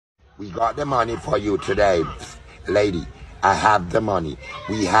We got the money for you today. Lady, I have the money.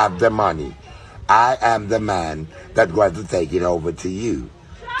 We have the money. I am the man that's going to take it over to you.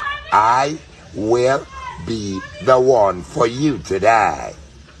 I will be the one for you today.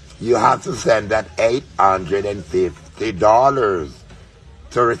 You have to send that $850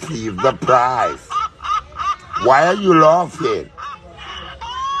 to receive the prize. Why are you laughing?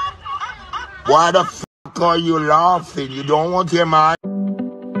 Why the fuck are you laughing? You don't want your man.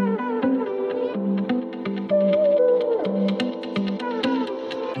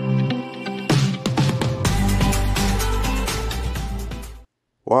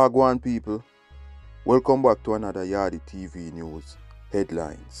 Wagwan people, welcome back to another Yardi TV News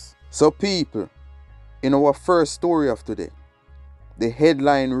headlines. So people, in our first story of today, the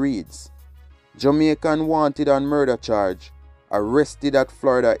headline reads, Jamaican wanted on murder charge arrested at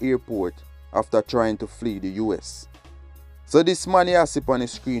Florida airport after trying to flee the US. So this man you see on the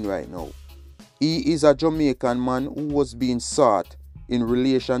screen right now, he is a Jamaican man who was being sought in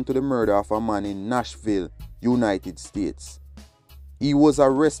relation to the murder of a man in Nashville, United States. He was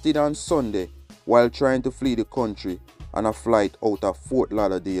arrested on Sunday while trying to flee the country on a flight out of Fort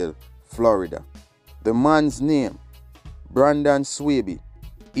Lauderdale, Florida. The man's name, Brandon Swaby,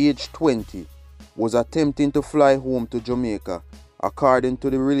 age 20, was attempting to fly home to Jamaica according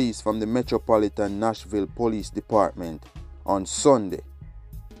to the release from the Metropolitan Nashville Police Department on Sunday.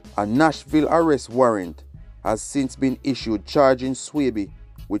 A Nashville arrest warrant has since been issued charging Swaby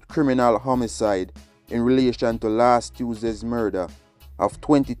with criminal homicide in relation to last Tuesday's murder of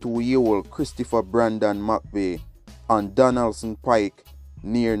 22-year-old Christopher Brandon McBay on St Pike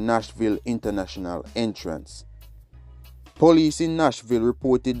near Nashville International Entrance. Police in Nashville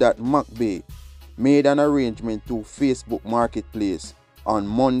reported that McBay made an arrangement through Facebook Marketplace on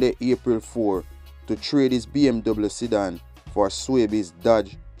Monday, April 4 to trade his BMW sedan for Swaby's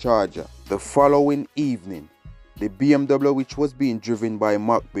Dodge Charger. The following evening, the BMW, which was being driven by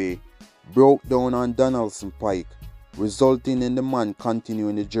McBay, broke down on St Pike, resulting in the man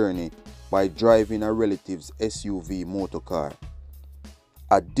continuing the journey by driving a relative's SUV motorcar.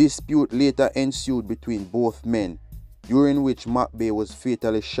 A dispute later ensued between both men, during which McBay was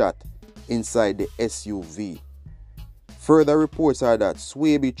fatally shot inside the SUV. Further reports are that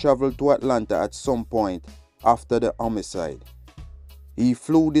Swaby traveled to Atlanta at some point after the homicide. He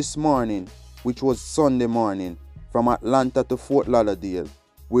flew this morning, which was Sunday morning, from Atlanta to Fort Lauderdale,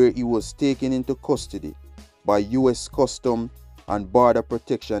 where he was taken into custody by U.S. Customs and Border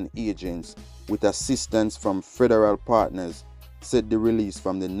Protection agents with assistance from federal partners, said the release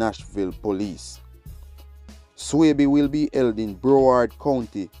from the Nashville police. Swaby will be held in Broward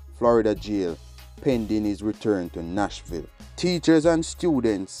County, Florida jail, pending his return to Nashville. Teachers and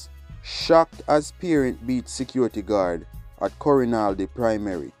students shocked as parent beat security guard at Corinaldi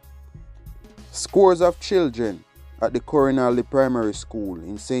Primary. Scores of children at the Corinaldi Primary School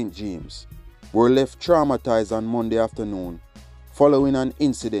in St. James were left traumatized on Monday afternoon following an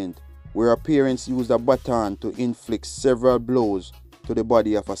incident where parents used a baton to inflict several blows to the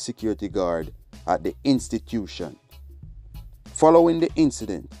body of a security guard at the institution. Following the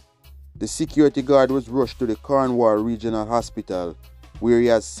incident, the security guard was rushed to the Cornwall Regional Hospital, where he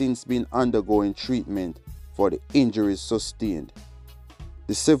has since been undergoing treatment for the injuries sustained.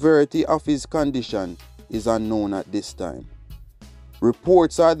 The severity of his condition is unknown at this time.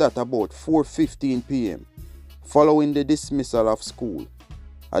 Reports are that about 4:15 p.m., following the dismissal of school,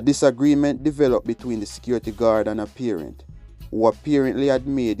 a disagreement developed between the security guard and a parent, who apparently had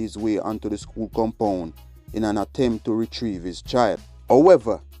made his way onto the school compound in an attempt to retrieve his child.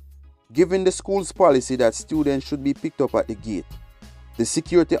 However, given the school's policy that students should be picked up at the gate, the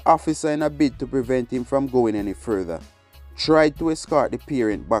security officer, in a bid to prevent him from going any further, tried to escort the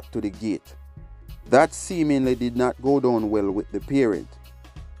parent back to the gate. That seemingly did not go down well with the parent.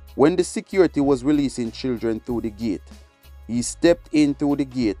 When the security was releasing children through the gate, he stepped in through the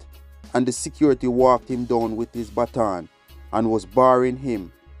gate and the security walked him down with his baton and was barring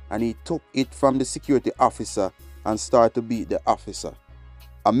him, and he took it from the security officer and started to beat the officer.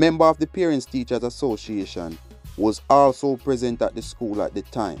 A member of the Parents Teachers Association was also present at the school at the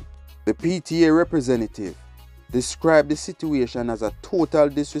time. The PTA representative described the situation as a total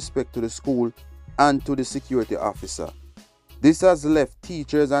disrespect to the school and to the security officer. This has left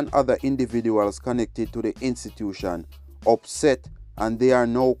teachers and other individuals connected to the institution upset, and they are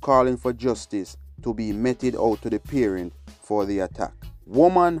now calling for justice to be meted out to the parent for the attack.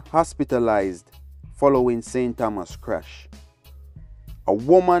 Woman hospitalized following St. Thomas crash. A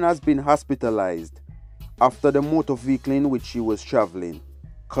woman has been hospitalized after the motor vehicle in which she was traveling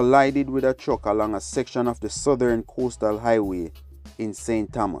collided with a truck along a section of the Southern Coastal Highway in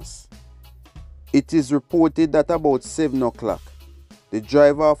St. Thomas. It is reported that about 7 o'clock, the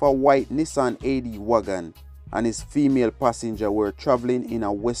driver of a white Nissan AD wagon and his female passenger were traveling in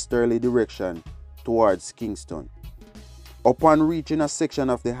a westerly direction towards Kingston. Upon reaching a section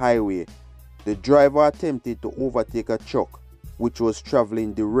of the highway, the driver attempted to overtake a truck which was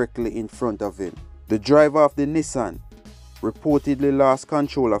traveling directly in front of him. The driver of the Nissan reportedly lost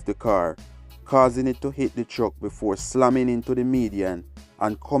control of the car, causing it to hit the truck before slamming into the median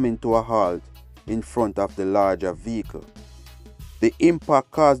and coming to a halt in front of the larger vehicle. The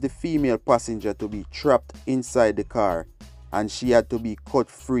impact caused the female passenger to be trapped inside the car, and she had to be cut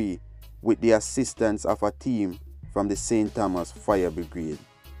free with the assistance of a team from the St. Thomas Fire Brigade.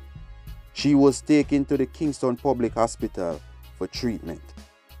 She was taken to the Kingston Public Hospital for treatment.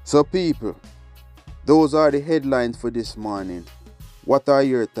 So people, those are the headlines for this morning. What are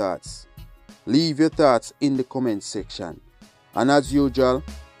your thoughts? Leave your thoughts in the comment section. And as usual,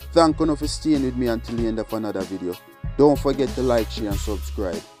 thank you for staying with me until the end of another video. Don't forget to like, share and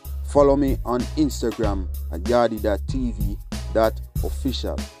subscribe. Follow me on Instagram at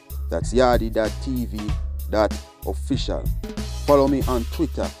yardi.tv.official. That's yardi.tv.official. Follow me on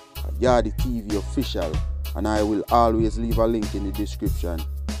Twitter at yardi.tv.official, and I will always leave a link in the description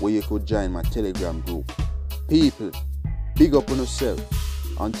where you could join my Telegram group. People, big up on yourself.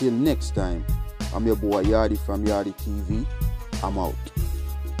 Until next time, I'm your boy Yardi from Yardi TV. I'm out.